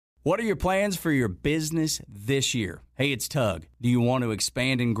What are your plans for your business this year? Hey, it's Tug. Do you want to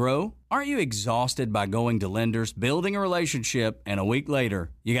expand and grow? Aren't you exhausted by going to lenders, building a relationship, and a week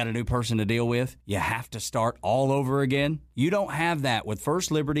later, you got a new person to deal with? You have to start all over again? You don't have that with First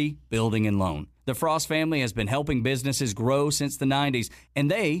Liberty Building and Loan. The Frost family has been helping businesses grow since the 90s,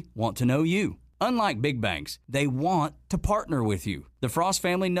 and they want to know you. Unlike big banks, they want to partner with you. The Frost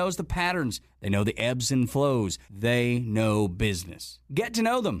family knows the patterns. They know the ebbs and flows. They know business. Get to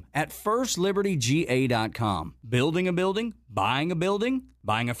know them at firstlibertyga.com. Building a building, buying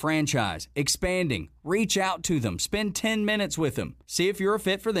a franchise, expanding. Reach out to them. Spend 10 minutes with them. See if you're a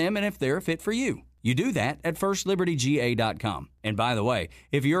fit for them and if they're a fit for you. You do that at firstlibertyga.com. And by the way,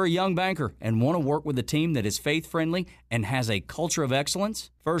 if you're a young banker and want to work with a team that is faith-friendly and has a culture of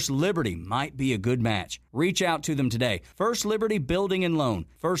excellence, First Liberty might be a good match. Reach out to them today. First Liberty Building and Loan.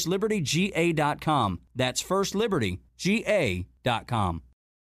 firstlibertyga.com. That's firstlibertyga.com.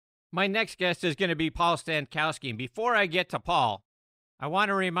 My next guest is going to be Paul Stankowski. And before I get to Paul, I want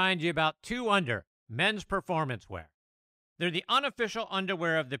to remind you about 2 Under men's performance wear. They're the unofficial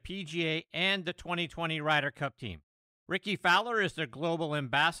underwear of the PGA and the 2020 Ryder Cup team. Ricky Fowler is their global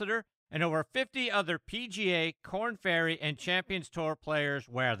ambassador, and over 50 other PGA, Korn Ferry, and Champions Tour players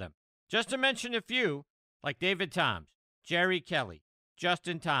wear them. Just to mention a few, like David Toms, Jerry Kelly,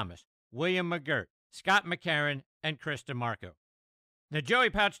 Justin Thomas, William McGirt, Scott McCarron, and Chris DeMarco. The Joey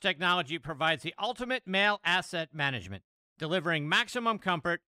Pouch technology provides the ultimate male asset management, delivering maximum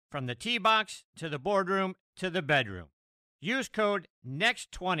comfort from the tee box to the boardroom to the bedroom. Use code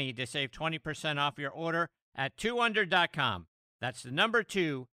NEXT20 to save 20% off your order at 2under.com. That's the number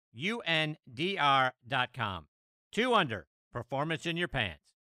 2, UNDR.com. 2 Under, performance in your pants.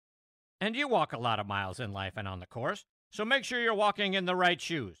 And you walk a lot of miles in life and on the course, so make sure you're walking in the right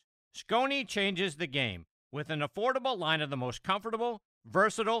shoes. Skoni changes the game with an affordable line of the most comfortable,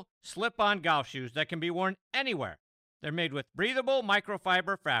 versatile, slip-on golf shoes that can be worn anywhere. They're made with breathable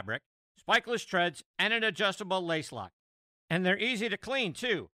microfiber fabric, spikeless treads, and an adjustable lace lock. And they're easy to clean,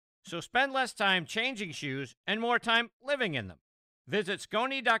 too. So spend less time changing shoes and more time living in them. Visit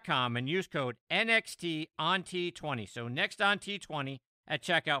Skoni.com and use code NXTONT20. So next on T20 at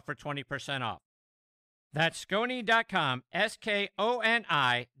checkout for 20% off. That's Skoni.com,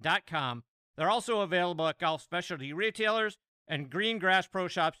 SKONI.com. They're also available at golf specialty retailers and green grass pro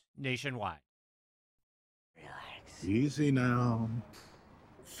shops nationwide. Relax. Easy now.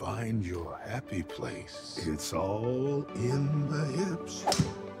 Find your happy place. It's all in the hips.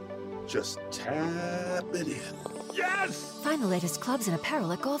 Just tap it in. Yes! Find the latest clubs and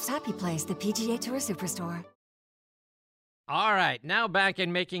apparel at Golf's Happy Place, the PGA Tour Superstore. All right, now back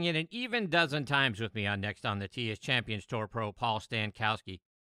and making it an even dozen times with me on Next on the Tee is Champions Tour pro Paul Stankowski.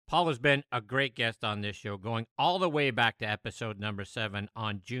 Paul has been a great guest on this show, going all the way back to episode number 7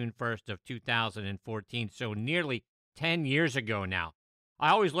 on June 1st of 2014, so nearly 10 years ago now. I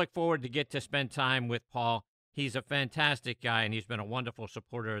always look forward to get to spend time with Paul. He's a fantastic guy, and he's been a wonderful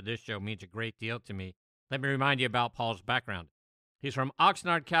supporter of this show. It means a great deal to me. Let me remind you about Paul's background. He's from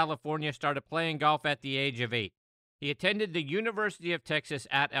Oxnard, California, started playing golf at the age of 8. He attended the University of Texas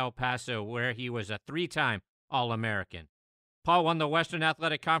at El Paso, where he was a 3-time All-American. Paul won the Western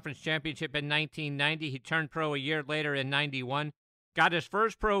Athletic Conference Championship in 1990. He turned pro a year later in 91, got his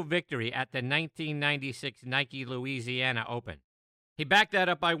first pro victory at the 1996 Nike Louisiana Open. He backed that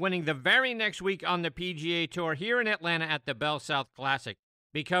up by winning the very next week on the PGA Tour here in Atlanta at the Bell South Classic,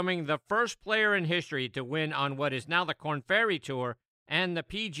 becoming the first player in history to win on what is now the Korn Ferry Tour and the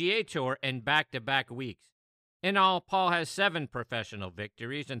PGA Tour in back-to-back weeks. In all, Paul has 7 professional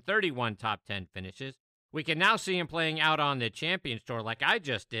victories and 31 top 10 finishes. We can now see him playing out on the Champions Tour like I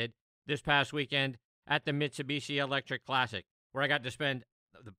just did this past weekend at the Mitsubishi Electric Classic, where I got to spend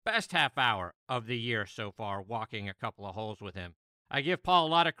the best half hour of the year so far walking a couple of holes with him. I give Paul a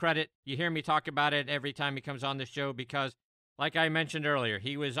lot of credit. You hear me talk about it every time he comes on the show because, like I mentioned earlier,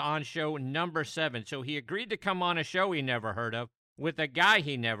 he was on show number 7, so he agreed to come on a show he never heard of with a guy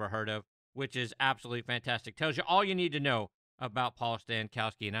he never heard of, which is absolutely fantastic. Tells you all you need to know about Paul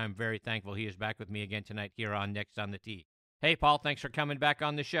Stankowski, and I'm very thankful he is back with me again tonight here on Next on the Tee. Hey, Paul, thanks for coming back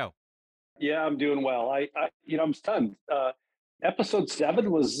on the show. Yeah, I'm doing well. I'm stunned. Episode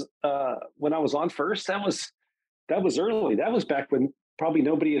 7 was when I was on first. That was early. That was back when probably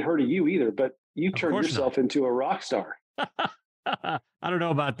nobody had heard of you either, but you turned yourself into a rock star. I don't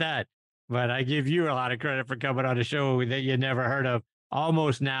know about that, but I give you a lot of credit for coming on a show that you never heard of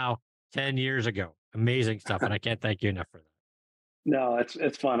almost now 10 years ago. Amazing stuff, and I can't thank you enough for that. No,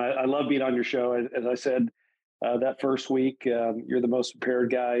 it's fun. I love being on your show. As I said, that first week, you're the most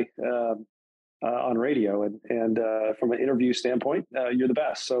prepared guy on radio, and from an interview standpoint, you're the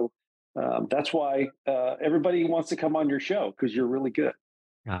best. So that's why everybody wants to come on your show, because you're really good.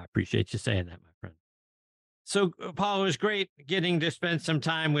 I appreciate you saying that, my friend. So, Paul, it was great getting to spend some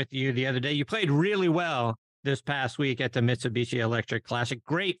time with you the other day. You played really well this past week at the Mitsubishi Electric Classic.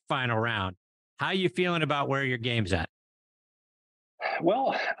 Great final round. How you feeling about where your game's at?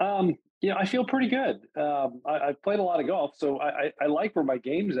 Well, I feel pretty good. I've played a lot of golf, so I like where my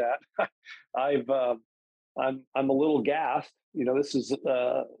game's at. I've I'm a little gassed. This is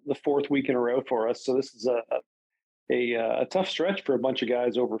the fourth week in a row for us, so this is a tough stretch for a bunch of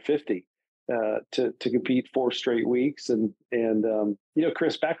guys over 50 to compete 4 straight weeks. And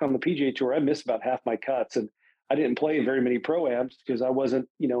Chris, back on the PGA Tour, I missed about half my cuts, and I didn't play in very many pro-ams because I wasn't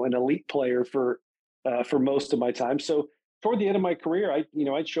an elite player for most of my time. So toward the end of my career,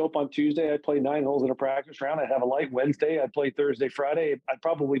 I'd show up on Tuesday, I'd play 9 holes in a practice round, I'd have a light Wednesday, I'd play Thursday, Friday, I'd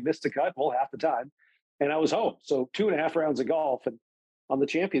probably missed a cut, well, half the time, and I was home. So 2.5 rounds of golf. And on the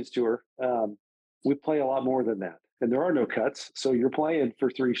Champions Tour, we play a lot more than that, and there are no cuts. So you're playing for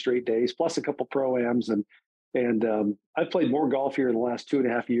 3 straight days, plus a couple pro-ams. And I've played more golf here in the last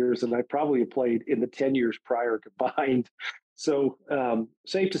 2.5 years than I probably have played in the 10 years prior combined. So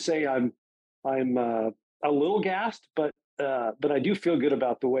safe to say I'm a little gassed, but I do feel good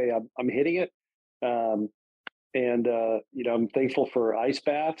about the way I'm hitting it. And I'm thankful for ice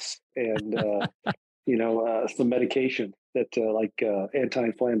baths and some medication that like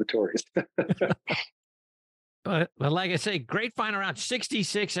anti-inflammatories. Well, like I say, great final round,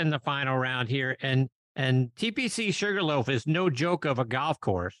 66 in the final round here, and TPC Sugarloaf is no joke of a golf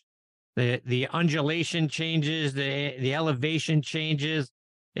course. The undulation changes, the elevation changes.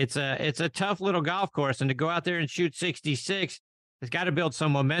 It's a tough little golf course, and to go out there and shoot 66, it's got to build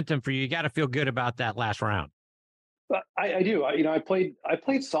some momentum for you. You got to feel good about that last round. I do. I played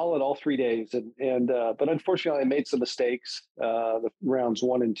solid all 3 days, but unfortunately I made some mistakes the rounds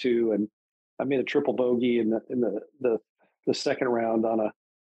 1 and 2, and I made a triple bogey in the second round on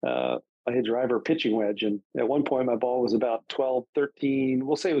a driver pitching wedge, and at one point my ball was about 12, 13,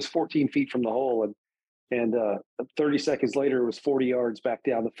 we'll say it was 14 feet from the hole, and 30 seconds later it was 40 yards back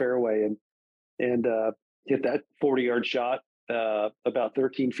down the fairway, and hit that 40-yard shot about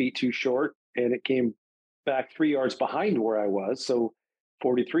 13 feet too short, and it came back 3 yards behind where I was, so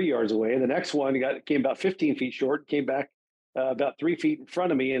 43 yards away. And the next one came about 15 feet short, came back about 3 feet in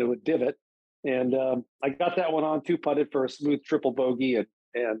front of me, and it would divot. And I got that one on, 2-putted for a smooth triple bogey,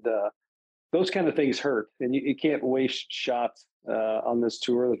 and those kind of things hurt. And you can't waste shots on this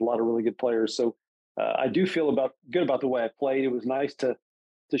tour. There's a lot of really good players, so I do feel good about the way I played. It was nice to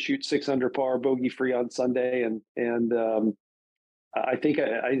shoot 6 under par, bogey free on Sunday, and I think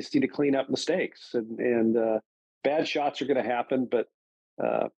I just need to clean up mistakes, and bad shots are going to happen, but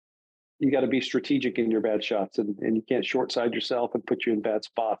you got to be strategic in your bad shots, and you can't short side yourself and put you in bad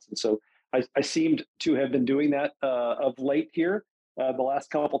spots. And so I seemed to have been doing that of late here. The last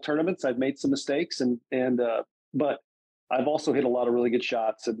couple tournaments, I've made some mistakes, but I've also hit a lot of really good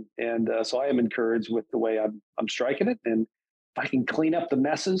shots, and so I am encouraged with the way I'm striking it. And if I can clean up the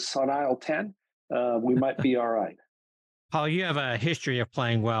messes on aisle 10, we might be all right. Paul, you have a history of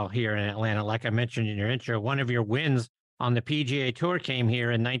playing well here in Atlanta. Like I mentioned in your intro, one of your wins on the PGA Tour came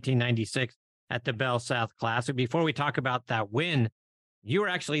here in 1996 at the Bell South Classic. Before we talk about that win, you were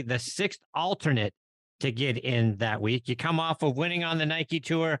actually the 6th alternate to get in that week. You come off of winning on the Nike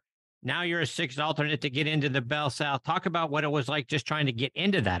Tour. Now you're a 6th alternate to get into the Bell South. Talk about what it was like just trying to get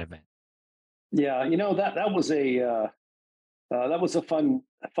into that event. Yeah, that was a fun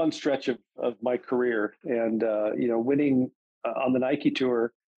stretch of my career, and winning on the Nike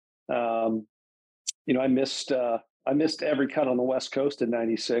Tour. I missed every cut on the West Coast in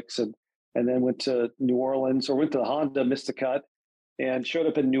 '96, and then went to New Orleans, or went to Honda, missed the cut, and showed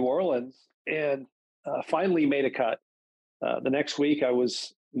up in New Orleans, and finally made a cut. The next week, I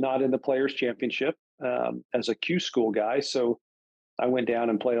was not in the Players Championship as a Q School guy, so I went down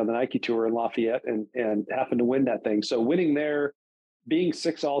and played on the Nike Tour in Lafayette, and happened to win that thing. So winning there, being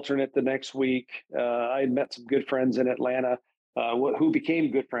 6th alternate the next week, I had met some good friends in Atlanta who became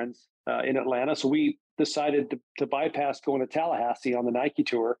good friends in Atlanta. So we decided to bypass going to Tallahassee on the Nike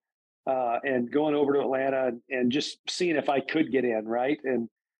Tour and going over to Atlanta and just seeing if I could get in, right? And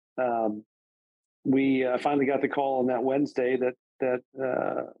we finally got the call on that Wednesday that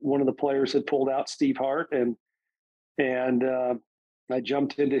one of the players had pulled out, Steve Hart, and I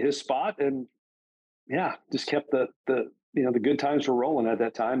jumped into his spot, and just kept the good times were rolling at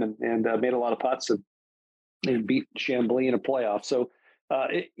that time, and made a lot of putts and beat Chambly in a playoff. So,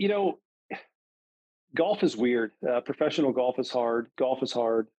 golf is weird. Professional golf is hard. Golf is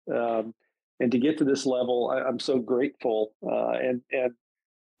hard. and to get to this level, I'm so grateful. And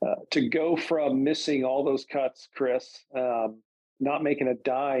to go from missing all those cuts, Chris, not making a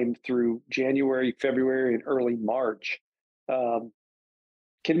dime through January, February, and early March, um,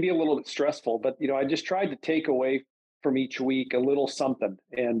 can be a little bit stressful. But I just tried to take away from each week a little something,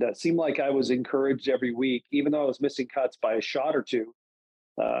 and it seemed like I was encouraged every week, even though I was missing cuts by a shot or two.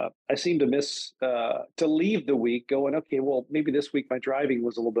 I seemed to miss to leave the week going, okay, well, maybe this week my driving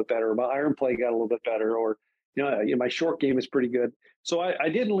was a little bit better, my iron play got a little bit better, or my short game is pretty good. So I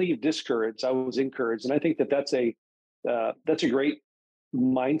didn't leave discouraged. I was encouraged, and I think that that's a great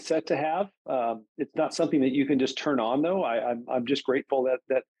mindset to have. It's not something that you can just turn on, though. I'm just grateful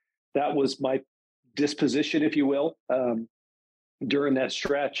that was my disposition, if you will, during that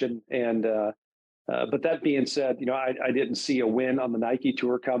stretch, and but that being said, I didn't see a win on the Nike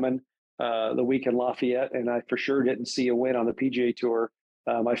Tour coming the week in Lafayette, and I for sure didn't see a win on the PGA Tour,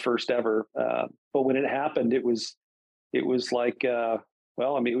 my first ever. But when it happened, it was like,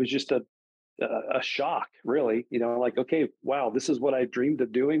 well, I mean, it was just a shock, really. Like, okay, wow, this is what I dreamed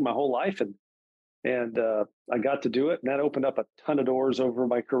of doing my whole life, and I got to do it, and that opened up a ton of doors over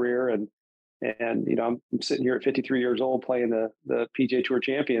my career, and I'm sitting here at 53 years old playing the PGA Tour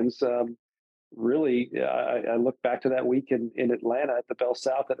Champions. Really, I look back to that week in Atlanta at the Bell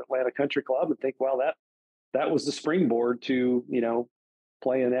South at Atlanta Country Club and think, wow, that was the springboard to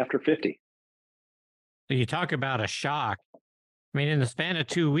playing after 50. So you talk about a shock. I mean, in the span of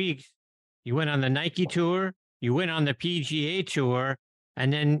 2 weeks, you went on the Nike Tour, you went on the PGA Tour,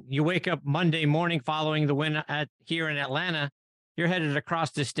 and then you wake up Monday morning following the win here in Atlanta. You're headed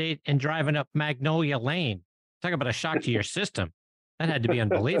across the state and driving up Magnolia Lane. Talk about a shock to your system. That had to be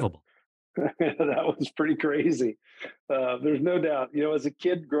unbelievable. That was pretty crazy. There's no doubt. As a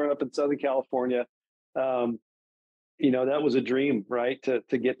kid growing up in Southern California, um, that was a dream, right? To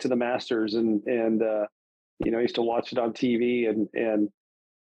get to the Masters, and I used to watch it on TV, and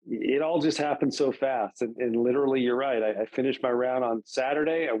it all just happened so fast. And literally, you're right. I finished my round on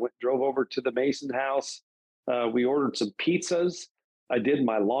Saturday. Drove over to the Mason house. We ordered some pizzas. I did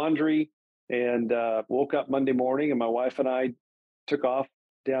my laundry, and woke up Monday morning, and my wife and I took off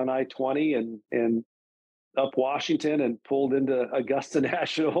down I-20 and up Washington and pulled into Augusta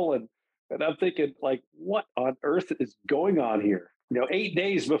National. And I'm thinking, like, what on earth is going on here? 8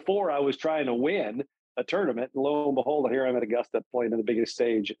 days before I was trying to win a tournament, and lo and behold, here I'm at Augusta playing on the biggest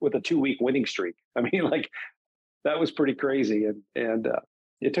stage with a 2-week winning streak. I mean, like, that was pretty crazy. And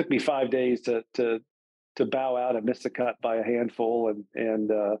it took me 5 days to bow out and miss the cut by a handful, and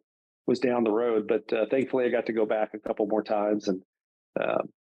was down the road. But thankfully, I got to go back a couple more times, and uh,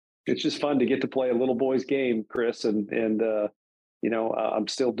 it's just fun to get to play a little boy's game, Chris. And I'm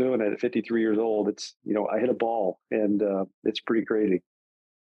still doing it at 53 years old. It's I hit a ball, and it's pretty crazy.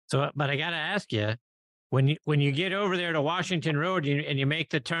 So, but I got to ask you, when you get over there to Washington Road and you make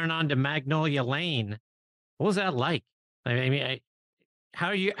the turn onto Magnolia Lane, what was that like? I mean, how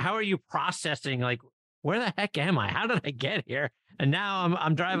are you processing, like, where the heck am I? How did I get here? And now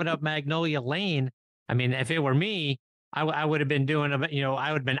I'm driving up Magnolia Lane. I mean, if it were me, I would have been doing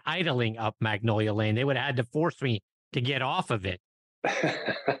I would have been idling up Magnolia Lane. They would have had to force me to get off of it.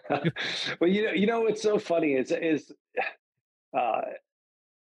 Well, what's so funny is uh,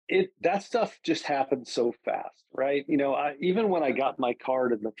 that stuff just happened so fast, right? Even when I got my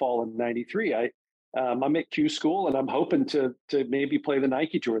card in the fall of '93, I'm at Q school, and I'm hoping to maybe play the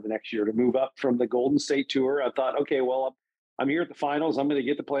Nike Tour the next year to move up from the Golden State Tour. I thought, okay, well, I'm here at the finals. I'm going to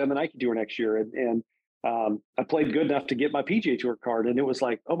get to play on the Nike Tour next year, and I played good enough to get my PGA Tour card, and it was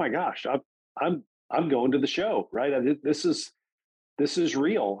like, oh my gosh, I'm going to the show, right? This is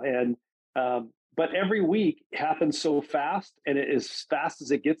real, and but every week happens so fast, and as fast as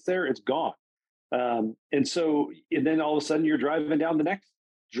it gets there, it's gone. And then all of a sudden, you're driving down the next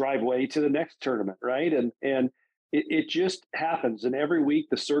driveway to the next tournament, right? And it just happens, and every week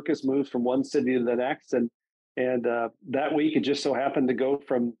the circus moves from one city to the next, and that week it just so happened to go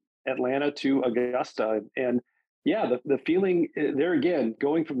from Atlanta to Augusta, and yeah, the feeling there again,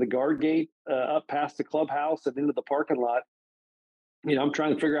 going from the guard gate up past the clubhouse and into the parking lot. I'm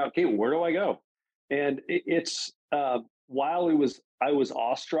trying to figure out, okay, where do I go? And it's while I was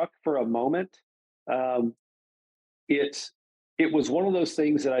awestruck for a moment. Um, it's it was one of those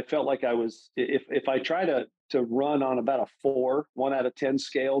things that I felt like I was, if I try to run on about a 4, 1 out of 10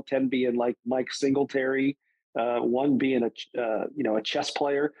 scale, 10 being like Mike Singletary, one being a chess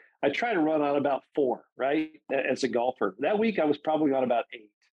player. I try to run on about 4, right, as a golfer. That week I was probably on about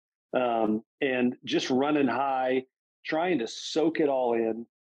 8, and just running high, trying to soak it all in,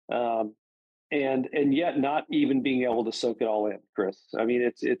 and yet not even being able to soak it all in, Chris. I mean,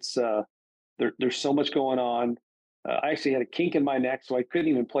 it's there's so much going on. I actually had a kink in my neck, so I couldn't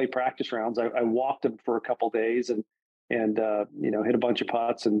even play practice rounds. I walked them for a couple days and hit a bunch of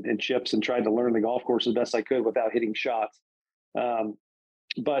putts and chips and tried to learn the golf course as best I could without hitting shots. Um,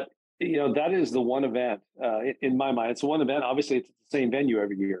 but that is the one event in my mind. It's the one event. Obviously, it's the same venue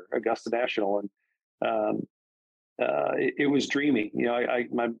every year, Augusta National, and it was dreamy.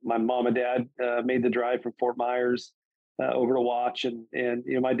 My mom and dad made the drive from Fort Myers over to watch, and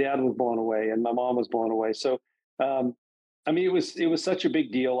my dad was blown away, and my mom was blown away. So, it was such a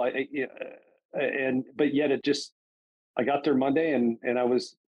big deal. But yet I got there Monday, and I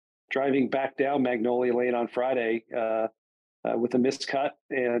was driving back down Magnolia Lane on Friday with a missed cut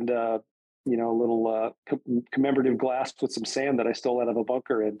and a little commemorative glass with some sand that I stole out of a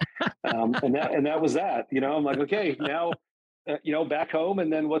bunker, and that was that. I'm like, okay, now back home,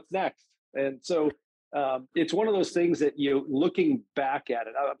 and then what's next? And so it's one of those things that looking back at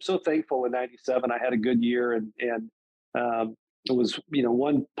it, I'm so thankful. In '97, I had a good year, and it was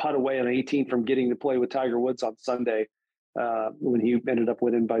one putt away on 18 from getting to play with Tiger Woods on Sunday when he ended up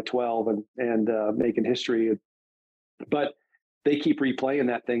winning by 12 and making history. But they keep replaying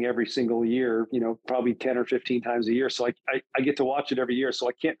that thing every single year, probably 10 or 15 times a year. So I get to watch it every year. So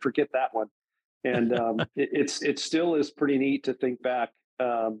I can't forget that one. And it still is pretty neat to think back,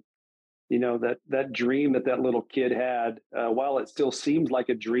 that dream that little kid had, while it still seems like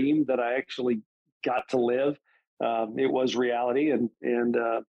a dream that I actually got to live, it was reality.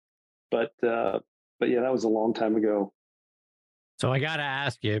 But yeah, that was a long time ago. So I got to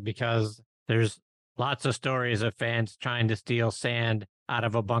ask you, because there's lots of stories of fans trying to steal sand out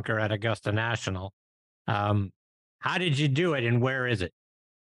of a bunker at Augusta National. How did you do it, and where is it?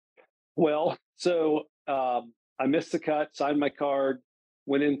 Well, so I missed the cut, signed my card,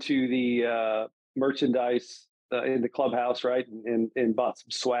 went into the merchandise in the clubhouse, right, and bought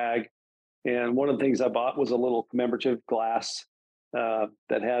some swag. And one of the things I bought was a little commemorative glass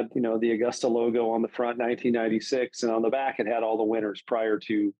that had, the Augusta logo on the front, 1996, and on the back it had all the winners prior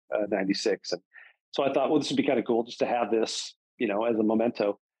to 96. And so I thought, well, this would be kind of cool just to have this, as a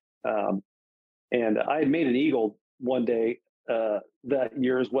memento. And I had made an eagle one day that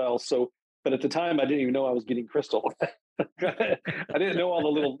year as well. So, but at the time, I didn't even know I was getting crystal. I didn't know all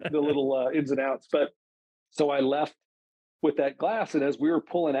the little ins and outs. But so I left with that glass, and as we were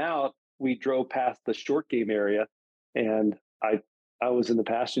pulling out, we drove past the short game area, and I was in the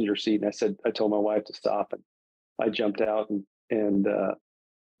passenger seat, and I told my wife to stop, and I jumped out and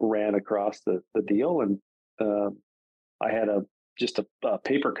ran across the deal, and I had just a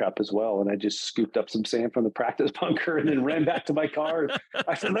paper cup as well, and I just scooped up some sand from the practice bunker and then ran back to my car.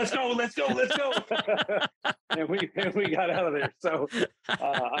 I said, "Let's go!" and we got out of there. So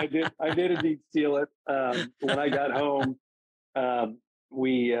I did indeed steal it. When I got home,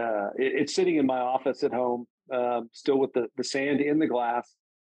 it's sitting in my office at home, still with the sand in the glass.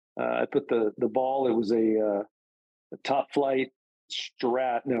 I put the ball. It was a top flight Z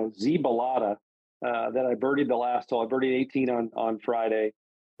Bellata that I birdied the last hole. I birdied 18 on Friday,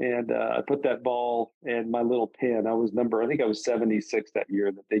 and I put that ball and my little pin. I think I was 76 that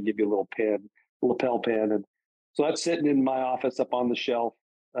year. That they give you a little pin, lapel pin, and so that's sitting in my office up on the shelf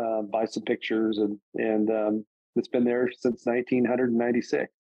by some pictures, and it's been there since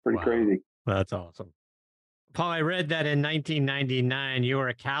 1996. Pretty crazy. That's awesome. Paul, I read that in 1999 you were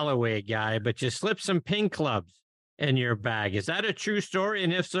a Callaway guy, but you slipped some ping clubs in your bag. Is that a true story?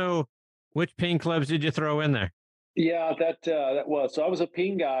 And if so, which ping clubs did you throw in there? Yeah, that was. So I was a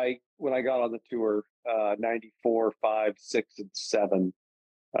ping guy when I got on the tour, 94, 5, 6, and 7.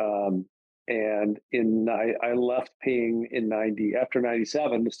 And I left ping in 90 after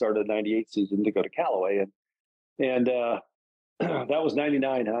 97 to start a 98 season to go to Callaway. And that was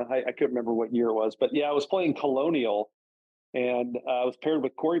 99, huh? I couldn't remember what year it was, but yeah, I was playing Colonial, and I was paired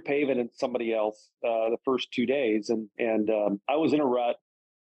with Corey Pavin and somebody else the first 2 days, and I was in a rut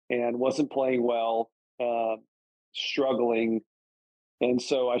and wasn't playing well, struggling, and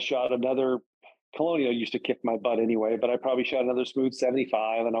so I shot another. Colonial used to kick my butt anyway, but I probably shot another smooth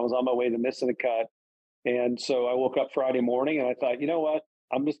 75, and I was on my way to missing a cut. And so I woke up Friday morning, and I thought, you know what?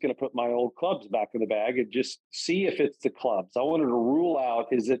 I'm just going to put my old clubs back in the bag and just see if it's the clubs. I wanted to rule out,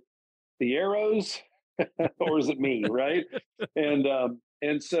 is it the arrows or is it me, right?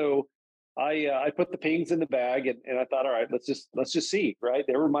 And so I put the pings in the bag, and I thought, all right, let's just see, right?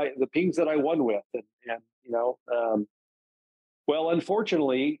 They were the pings that I won with, and well,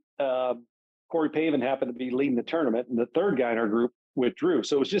 unfortunately, Corey Pavin happened to be leading the tournament, and the third guy in our group withdrew.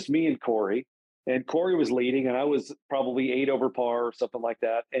 So it was just me and Corey. And Corey was leading, and I was probably 8 over par or something like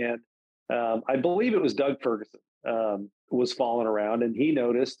that. And I believe it was Doug Ferguson was falling around, and he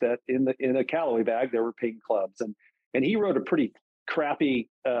noticed that in a Callaway bag there were ping clubs, and he wrote a pretty crappy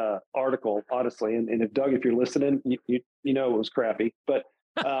article, honestly. And if Doug, if you're listening, you know it was crappy, but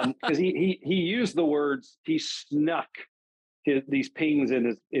because he used the words, he snuck these pings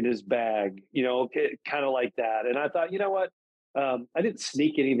in his bag, kind of like that. And I thought, you know what, I didn't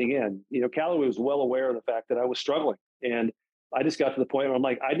sneak anything in. Callaway was well aware of the fact that I was struggling, and I just got to the point where I'm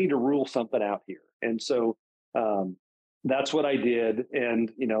like, I need to rule something out here. And so that's what I did.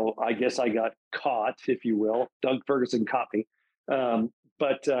 And, I guess I got caught, if you will. Doug Ferguson caught me.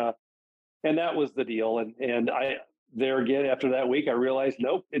 But and that was the deal. And I, there again, after that week, I realized,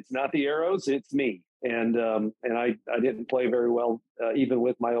 nope, it's not the arrows, it's me. And I didn't play very well, even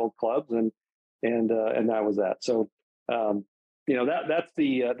with my old clubs. And that was that. So, that's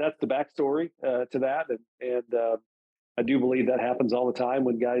the backstory to that. And I do believe that happens all the time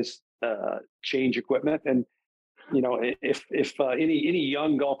when guys change equipment. And if any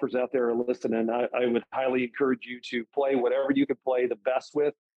young golfers out there are listening, I would highly encourage you to play whatever you can play the best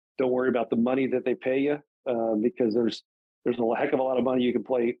with. Don't worry about the money that they pay you, because there's a heck of a lot of money you can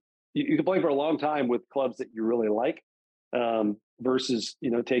play. You can play for a long time with clubs that you really like, versus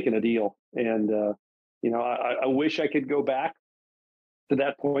taking a deal. And I wish I could go back to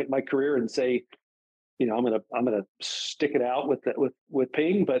that point in my career and say, I'm gonna stick it out with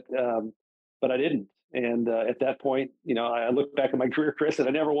ping, but I didn't. And at that point, I look back at my career, Chris, and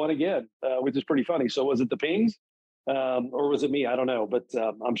I never won again, which is pretty funny. So was it the pings, or was it me? I don't know, but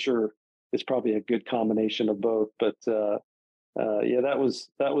I'm sure it's probably a good combination of both. But yeah, that was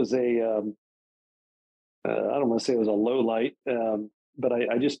a I don't want to say it was a low light, but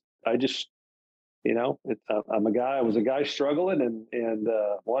I just I was a guy struggling and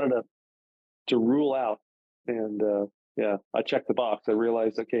wanted to rule out. And yeah, I checked the box. I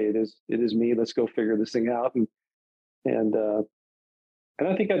realized, okay, it is me. Let's go figure this thing out. And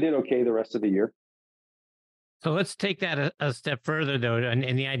I think I did okay the rest of the year. So let's take that a step further, though,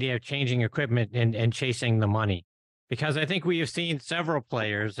 and the idea of changing equipment and chasing the money, because I think we have seen several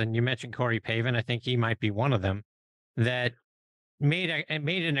players, and you mentioned Corey Pavin. I think he might be one of them that made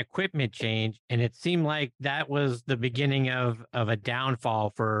an equipment change, and it seemed like that was the beginning of a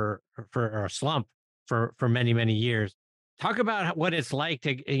downfall or a slump for many years. Talk about what it's like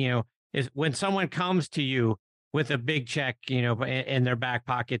to is when someone comes to you with a big check in their back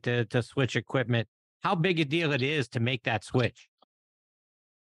pocket to switch equipment, how big a deal it is to make that switch.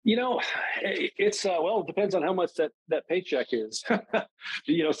 It's well, it depends on how much that paycheck is.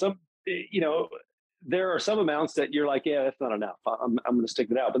 Some there are some amounts that you're like, yeah, that's not enough. I'm going to stick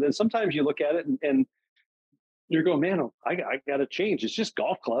it out. But then sometimes you look at it and you're going, man, I got to change. It's just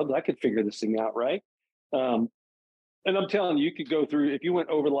golf clubs. I could figure this thing out, right? And I'm telling you, you could go through, if you went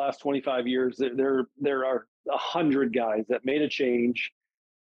over the last 25 years, there are 100 guys that made a change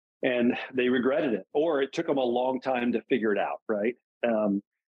and they regretted it, or it took them a long time to figure it out, right?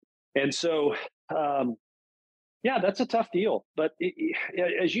 And so, yeah, that's a tough deal. But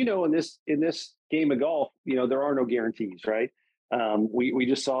as you know, in this game of golf, there are no guarantees, right? We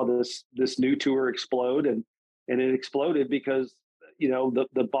just saw this new tour explode, and it exploded because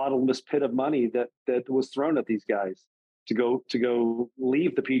the bottomless pit of money that was thrown at these guys to go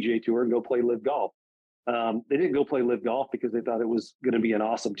leave the PGA Tour and go play live golf. They didn't go play live golf because they thought it was going to be an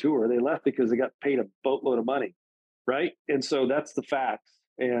awesome tour. They left because they got paid a boatload of money, right? And so that's the facts.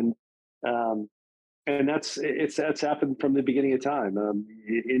 And that's happened from the beginning of time.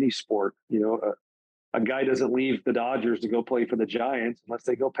 Any sport, a guy doesn't leave the Dodgers to go play for the Giants unless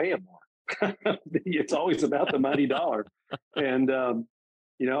they go pay him more. It's always about the money dollar. And,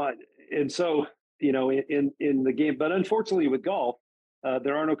 and so, in the game, but unfortunately with golf,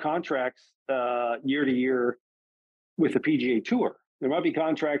 there are no contracts year to year with the PGA Tour. There might be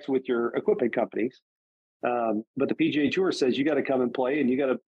contracts with your equipment companies, but the PGA Tour says you got to come and play and you got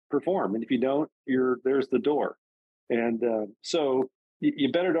to perform. And if you don't, there's the door. And so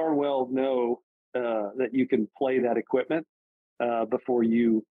you better darn well know that you can play that equipment before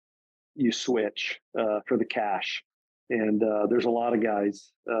you switch for the cash. And there's a lot of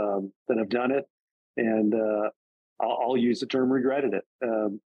guys that have done it, and I'll use the term regretted it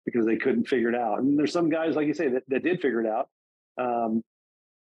because they couldn't figure it out. And there's some guys, like you say, that did figure it out.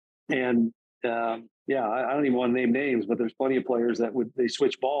 Yeah, I don't even want to name names, but there's plenty of players that they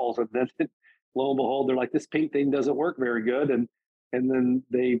switch balls, and then lo and behold, they're like, this pink thing doesn't work very good, and then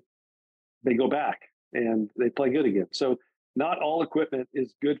they go back and they play good again. So not all equipment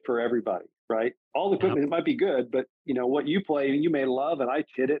is good for everybody, right? All equipment, It might be good, but what you play, you may love, and I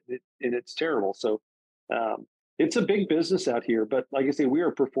hit it, and it's terrible. So it's a big business out here. But like I say, we are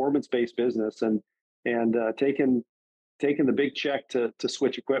a performance-based business, and taking taking the big check to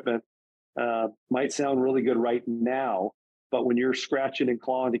switch equipment might sound really good right now, but when you're scratching and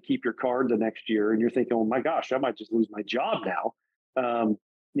clawing to keep your card the next year, and you're thinking, "Oh my gosh, I might just lose my job now,"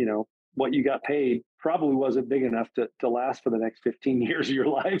 you know, what you got paid probably wasn't big enough to last for the next 15 years of your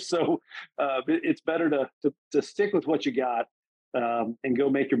life. So it's better to stick with what you got and go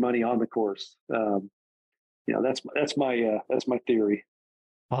make your money on the course. That's my theory.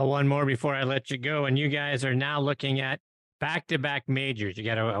 Paul, one more before I let you go. And you guys are now looking at back-to-back majors. You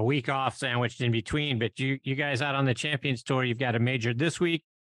got a week off sandwiched in between, but you guys out on the Champions Tour, you've got a major this week.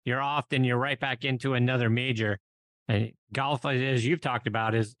 You're off, then you're right back into another major. And golf, as you've talked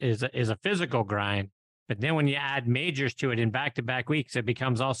about, is a physical grind. But then when you add majors to it in back-to-back weeks, it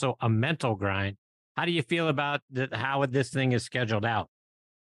becomes also a mental grind. How do you feel about how this thing is scheduled out?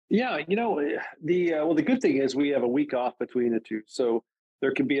 Yeah, the good thing is we have a week off between the two, so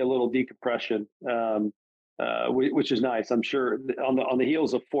there can be a little decompression, which is nice. I'm sure on the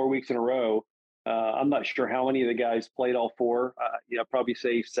heels of 4 weeks in a row, I'm not sure how many of the guys played all four. Probably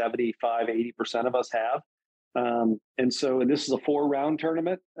say 75, 80% of us have. And this is a 4-round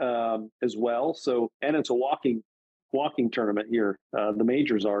tournament as well. So, and it's a walking tournament here. The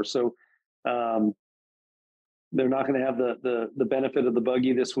majors are so. They're not going to have the benefit of the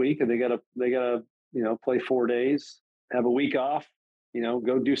buggy this week, and they gotta play 4 days, have a week off,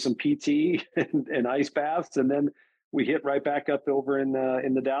 go do some PT and ice baths, and then we hit right back up over in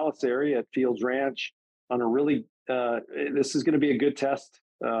the Dallas area at Fields Ranch on a really. This is going to be a good test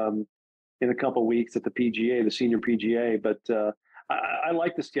in a couple of weeks at the PGA, the Senior PGA. But I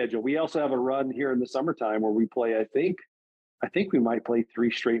like the schedule. We also have a run here in the summertime where we play. I think we might play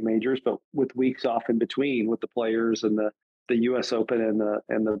 3 straight majors, but with weeks off in between with the players and the U.S. Open and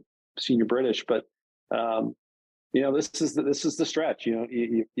the Senior British. But this is the stretch.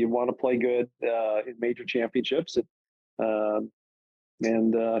 You want to play good in major championships, and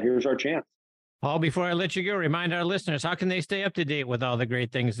here's our chance. Paul, before I let you go, remind our listeners, how can they stay up to date with all the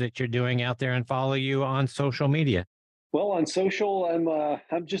great things that you're doing out there and follow you on social media? Well, on social,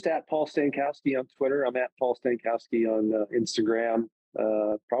 I'm just at Paul Stankowski on Twitter. I'm at Paul Stankowski on Instagram.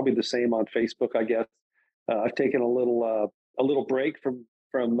 Probably the same on Facebook, I guess. I've taken a little break from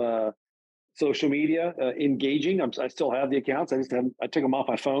social media, engaging. I still have the accounts. I took them off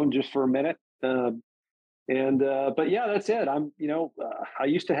my phone just for a minute. But yeah, that's it. I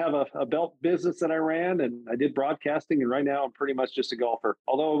used to have a belt business that I ran, and I did broadcasting, and right now I'm pretty much just a golfer.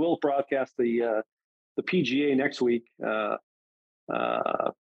 Although I will broadcast the PGA next week over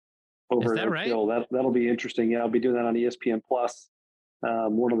at right? Hill. That'll be interesting. Yeah, I'll be doing that on ESPN Plus,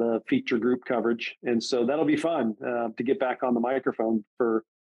 one of the feature group coverage, and so that'll be fun to get back on the microphone for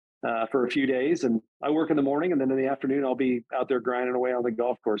a few days. And I work in the morning, and then in the afternoon I'll be out there grinding away on the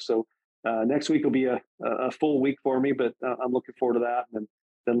golf course. So next week will be a full week for me, but I'm looking forward to that, and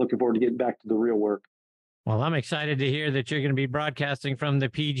then looking forward to getting back to the real work. Well, I'm excited to hear that you're going to be broadcasting from the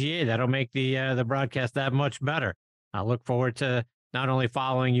PGA. That'll make the broadcast that much better. I look forward to not only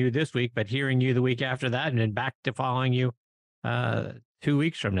following you this week, but hearing you the week after that, and then back to following you 2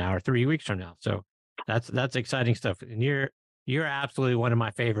 weeks from now or 3 weeks from now. So that's exciting stuff. And you're absolutely one of my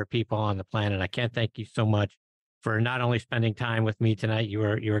favorite people on the planet. I can't thank you so much for not only spending time with me tonight. You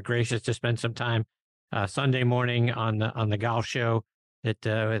were gracious to spend some time Sunday morning on the golf show that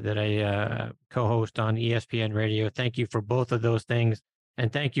I co-host on ESPN Radio. Thank you for both of those things.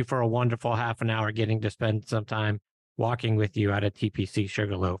 And thank you for a wonderful half an hour getting to spend some time walking with you out at TPC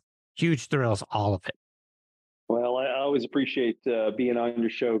Sugarloaf. Huge thrills, all of it. Well, I always appreciate being on your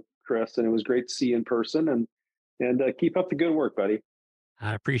show, Chris, and it was great to see you in person, and keep up the good work, buddy.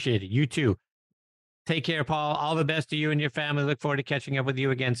 I appreciate it. You too. Take care, Paul. All the best to you and your family. Look forward to catching up with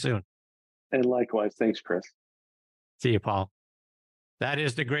you again soon. And likewise. Thanks, Chris. See you, Paul. That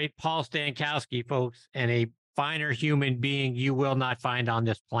is the great Paul Stankowski, folks, and a finer human being you will not find on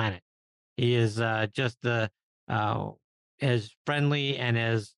this planet. He is just as friendly and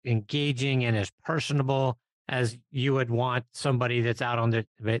as engaging and as personable as you would want somebody that's out on the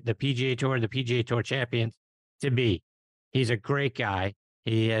PGA Tour, the PGA Tour champions to be. He's a great guy.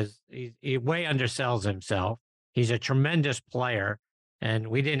 He way undersells himself. He's a tremendous player. And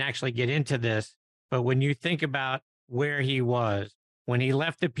we didn't actually get into this, but when you think about where he was, when he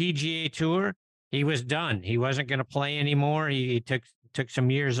left the PGA Tour, he was done. He wasn't going to play anymore. He took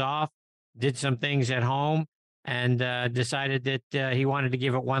some years off, did some things at home, and decided that he wanted to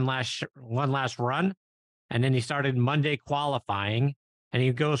give it one last run. And then he started Monday qualifying, and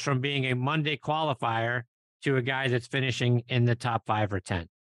he goes from being a Monday qualifier to a guy that's finishing in the top 5 or 10.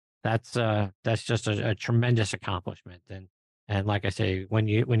 That's just a tremendous accomplishment. And like I say, when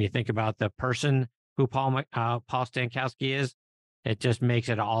you think about the person who Paul Stankowski is, it just makes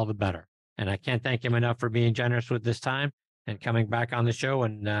it all the better. And I can't thank him enough for being generous with this time and coming back on the show.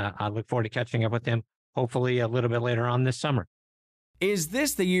 And I look forward to catching up with him, hopefully a little bit later on this summer. Is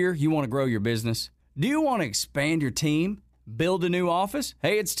this the year you want to grow your business? Do you want to expand your team? Build a new office?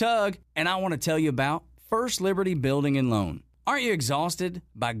 Hey, it's Tug, and I want to tell you about First Liberty Building and Loan. Aren't you exhausted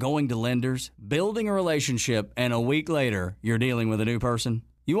by going to lenders, building a relationship, and a week later, you're dealing with a new person?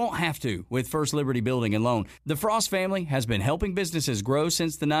 You won't have to with First Liberty Building and Loan. The Frost family has been helping businesses grow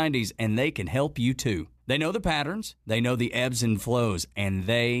since the 90s, and they can help you too. They know the patterns, they know the ebbs and flows, and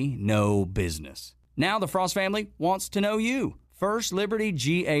they know business. Now the Frost family wants to know you.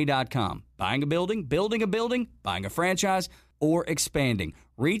 FirstLibertyGA.com. Buying a building, building a building, buying a franchise, or expanding.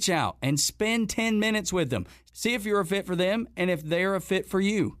 Reach out and spend 10 minutes with them. See if you're a fit for them and if they're a fit for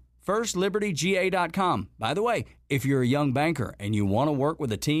you. FirstLibertyGA.com. By the way, if you're a young banker and you want to work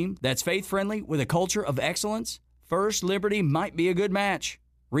with a team that's faith-friendly with a culture of excellence, First Liberty might be a good match.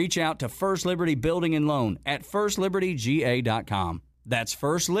 Reach out to First Liberty Building and Loan at FirstLibertyGA.com. That's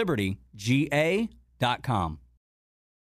FirstLibertyGA.com.